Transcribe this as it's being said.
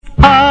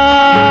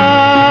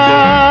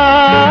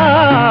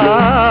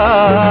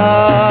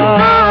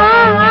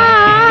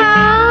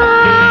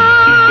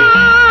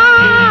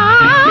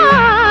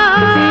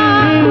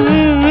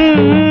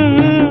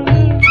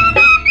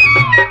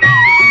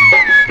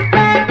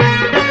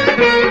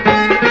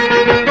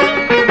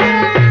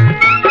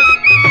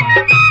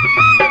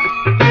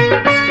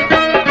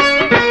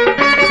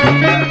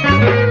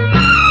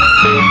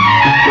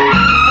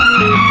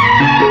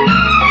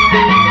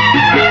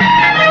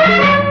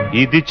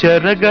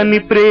చెరగని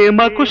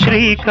ప్రేమకు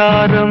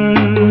శ్రీకారం,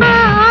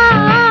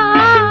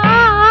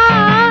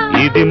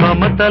 ఇది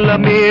మమతల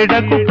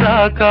మేడకు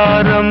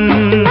ప్రాకారం,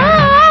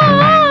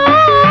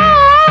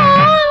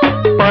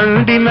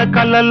 పండిన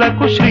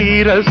కలలకు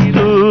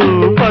శ్రీరస్తు,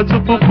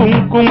 పసుపు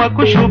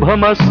కుంకుమకు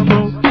శుభమస్తు,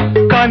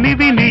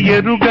 కనివిని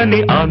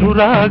ఎరుగని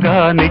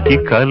అనురాగానికి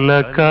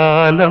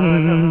కలకాలం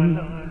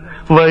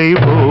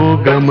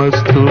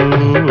వైభోగమస్తు,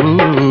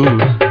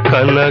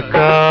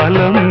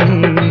 కలకాలం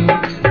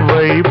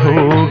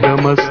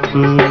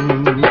వైభోగమస్తు.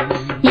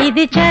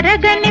 ఇది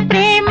చెరగని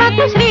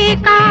ప్రేమకు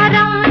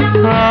శ్రీకారం,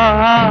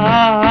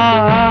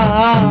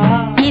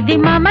 ఇది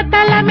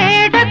మమతల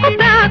మేడకు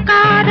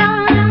ప్రాకారం,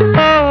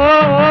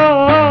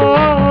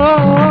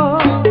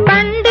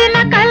 పండిన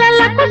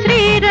కలలకు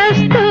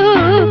శ్రీరస్తు,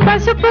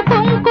 పసుపు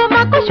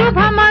కుంకుమకు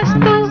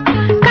శుభమస్తు,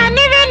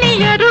 కనివిని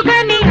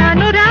ఎరుగని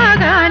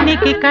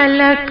అనురాగానికి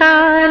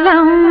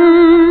కలకాలం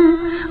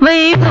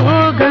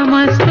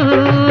వైభోగమస్తు,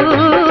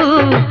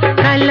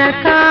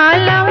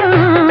 కలకాలం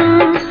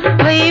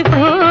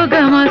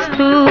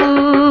వైభోగమస్తు.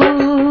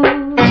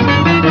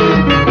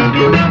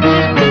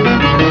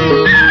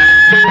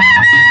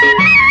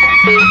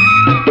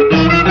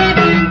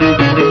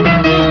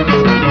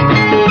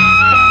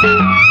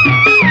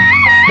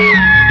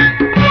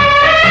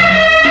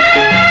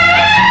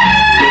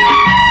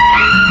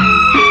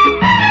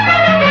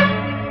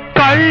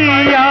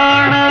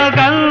 కళ్యాణ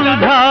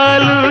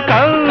గంధాలు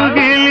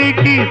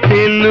కౌగిలికి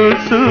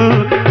తెలుసు,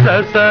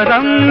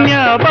 ససరమ్య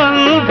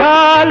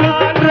బంధాలు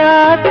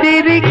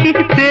రాత్రికి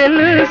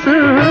తెలుసు.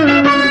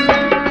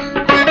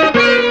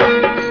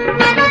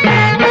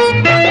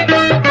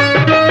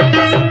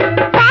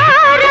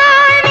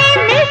 పారాణి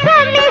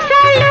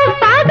మిసమిసలు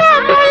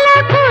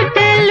పదములకు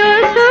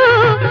తెలుసు,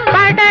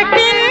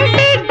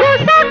 పడకింటి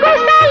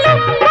గుసగుసలు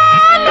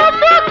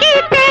పాలుపుకి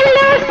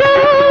తెలుసు.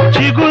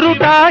 చిగురు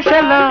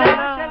కాశల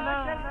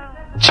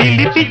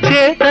చిలిపి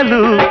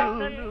చేతలు,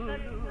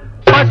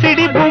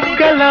 పసిడి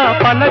బుగ్గల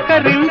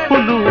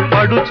పలకరింపులు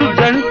పడుచు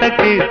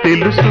జంటకే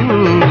తెలుసు.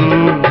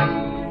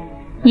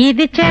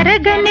 ఇది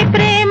చెరగని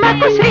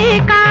ప్రేమకు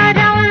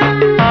శ్రీకారం,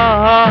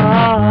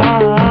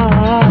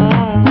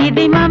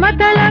 ఇది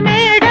మమతల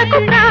మేడకు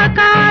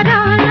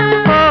ప్రాకారం,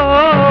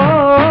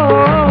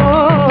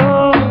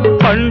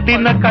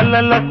 పండిన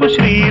కలలకు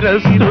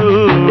శ్రీరస్తు,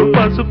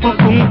 పసుపు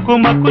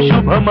కుంకుమకు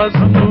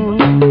శుభమస్తు,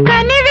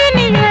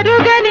 కనివిని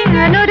ఎరుగని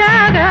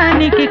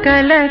అనురాగానికి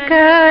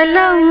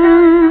కలకాలం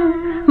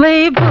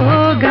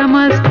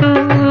వైభోగమస్తు,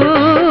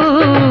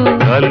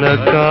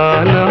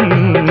 కలకాలం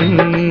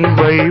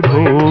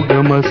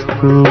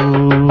వైభోగమస్తు.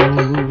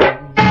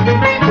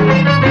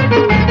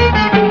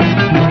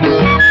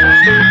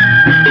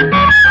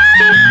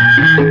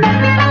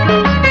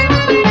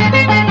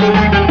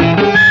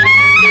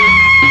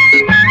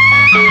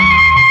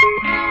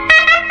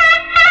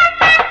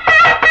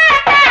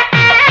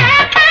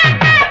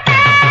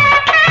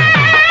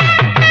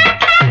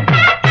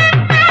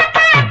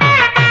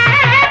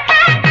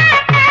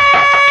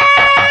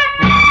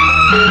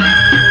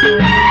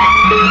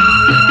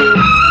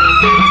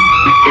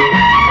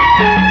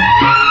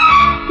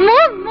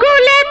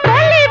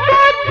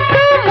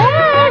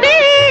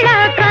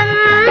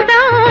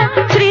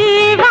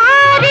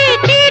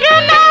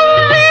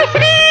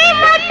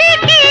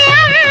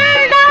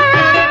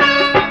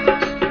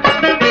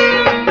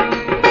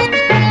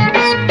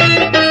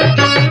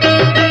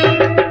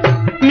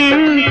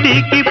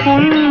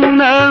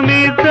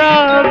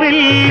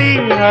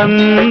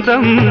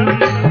 అందం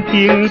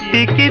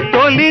ఇంటికి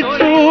తొలి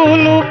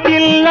చూలు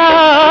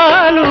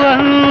పిల్లాలు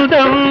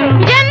అందం,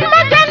 జన్మ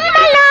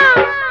జన్మల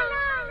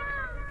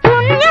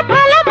పుణ్య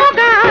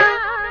ఫలముగా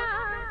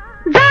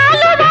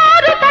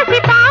జాలువారు పసి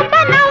పాప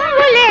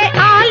నవ్వులే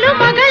ఆలు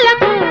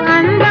మగలకు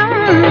అందం.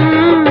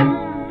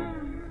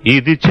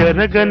 ఇది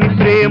చెరగని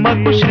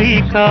ప్రేమకు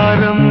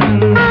శ్రీకారం,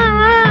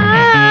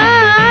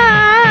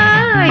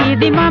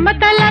 ఇది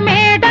మమతల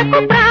మేడకు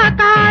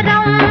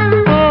ప్రాకారం,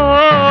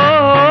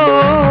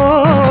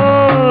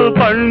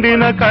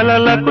 పండిన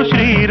కలలకు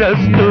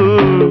శ్రీరస్తు,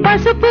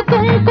 పసుపు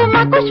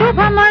కుంకుమకు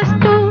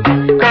శుభమస్తు,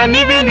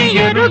 కనివిని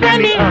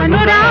ఎరుగని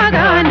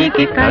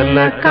అనురాగానికి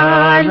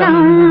కలకాలం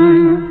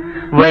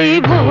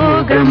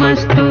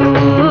వైభోగమస్తు,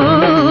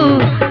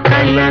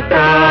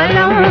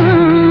 కలకాలం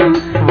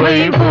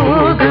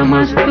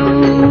వైభోగమస్తు.